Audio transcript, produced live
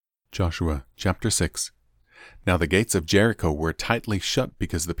Joshua chapter 6. Now the gates of Jericho were tightly shut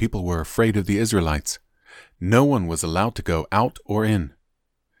because the people were afraid of the Israelites. No one was allowed to go out or in.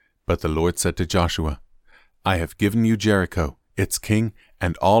 But the Lord said to Joshua, I have given you Jericho, its king,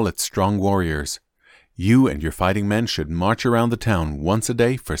 and all its strong warriors. You and your fighting men should march around the town once a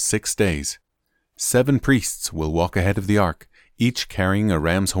day for 6 days. 7 priests will walk ahead of the ark, each carrying a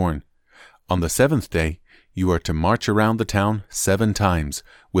ram's horn. On the 7th day, you are to march around the town 7 times,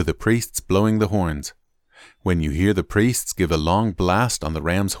 with the priests blowing the horns. When you hear the priests give a long blast on the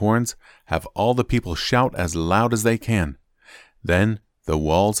ram's horns, have all the people shout as loud as they can. Then the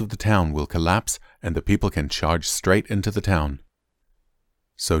walls of the town will collapse, and the people can charge straight into the town.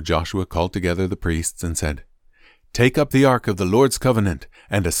 So Joshua called together the priests and said, Take up the ark of the Lord's covenant,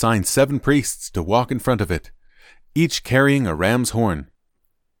 and assign 7 priests to walk in front of it, each carrying a ram's horn.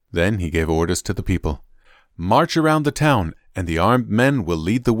 Then he gave orders to the people, March around the town, and the armed men will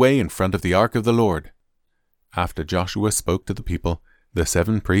lead the way in front of the ark of the Lord. After Joshua spoke to the people, the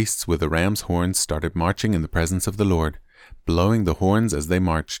 7 priests with the ram's horns started marching in the presence of the Lord, blowing the horns as they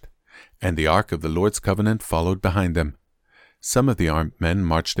marched, and the ark of the Lord's covenant followed behind them. Some of the armed men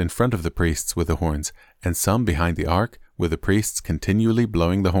marched in front of the priests with the horns, and some behind the ark, with the priests continually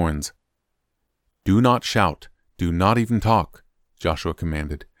blowing the horns. Do not shout, do not even talk, Joshua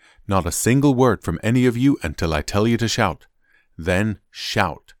commanded. Not a single word from any of you until I tell you to shout. Then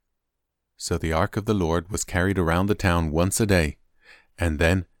shout. So the ark of the Lord was carried around the town once a day, and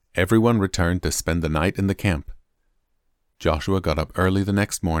then everyone returned to spend the night in the camp. Joshua got up early the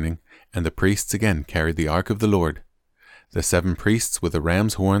next morning, and the priests again carried the ark of the Lord. The 7 priests with the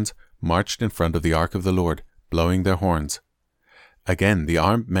ram's horns marched in front of the ark of the Lord, blowing their horns. Again the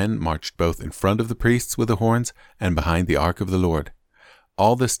armed men marched both in front of the priests with the horns and behind the ark of the Lord.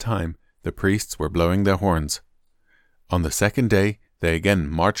 All this time the priests were blowing their horns. On the 2nd day they again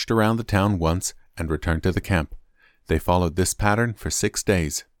marched around the town once and returned to the camp. They followed this pattern for 6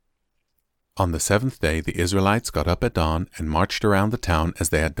 days. On the 7th day the Israelites got up at dawn and marched around the town as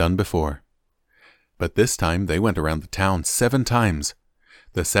they had done before. But this time they went around the town 7 times.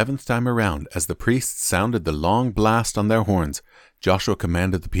 The 7th time around, as the priests sounded the long blast on their horns, Joshua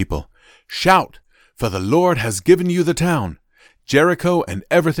commanded the people, Shout, for the Lord has given you the town. Jericho and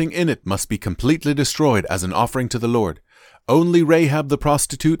everything in it must be completely destroyed as an offering to the Lord. Only Rahab the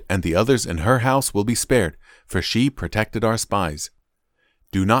prostitute and the others in her house will be spared, for she protected our spies.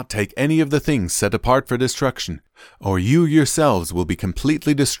 Do not take any of the things set apart for destruction, or you yourselves will be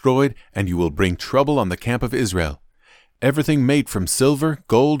completely destroyed, and you will bring trouble on the camp of Israel. Everything made from silver,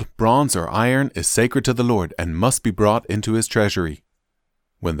 gold, bronze, or iron is sacred to the Lord and must be brought into his treasury.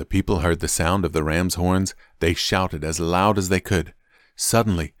 When the people heard the sound of the ram's horns, they shouted as loud as they could.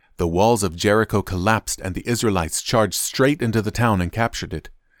 Suddenly, the walls of Jericho collapsed and the Israelites charged straight into the town and captured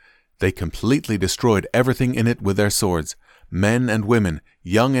it. They completely destroyed everything in it with their swords, men and women,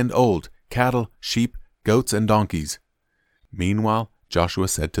 young and old, cattle, sheep, goats, and donkeys. Meanwhile, Joshua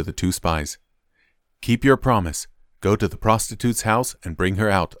said to the 2 spies, Keep your promise. Go to the prostitute's house and bring her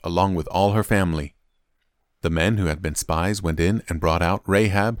out along with all her family. The men who had been spies went in and brought out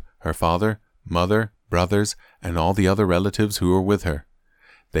Rahab, her father, mother, brothers, and all the other relatives who were with her.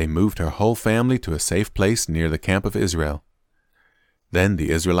 They moved her whole family to a safe place near the camp of Israel. Then the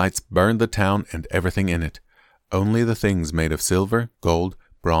Israelites burned the town and everything in it. Only the things made of silver, gold,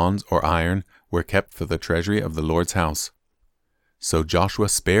 bronze, or iron were kept for the treasury of the Lord's house. So Joshua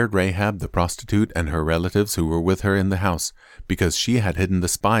spared Rahab the prostitute and her relatives who were with her in the house, because she had hidden the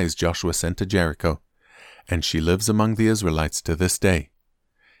spies Joshua sent to Jericho. And she lives among the Israelites to this day.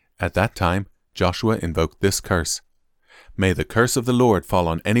 At that time, Joshua invoked this curse. May the curse of the Lord fall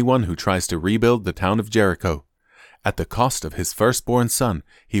on anyone who tries to rebuild the town of Jericho. At the cost of his firstborn son,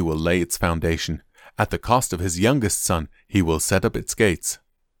 he will lay its foundation. At the cost of his youngest son, he will set up its gates.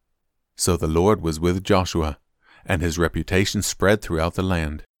 So the Lord was with Joshua, and his reputation spread throughout the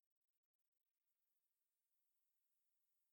land.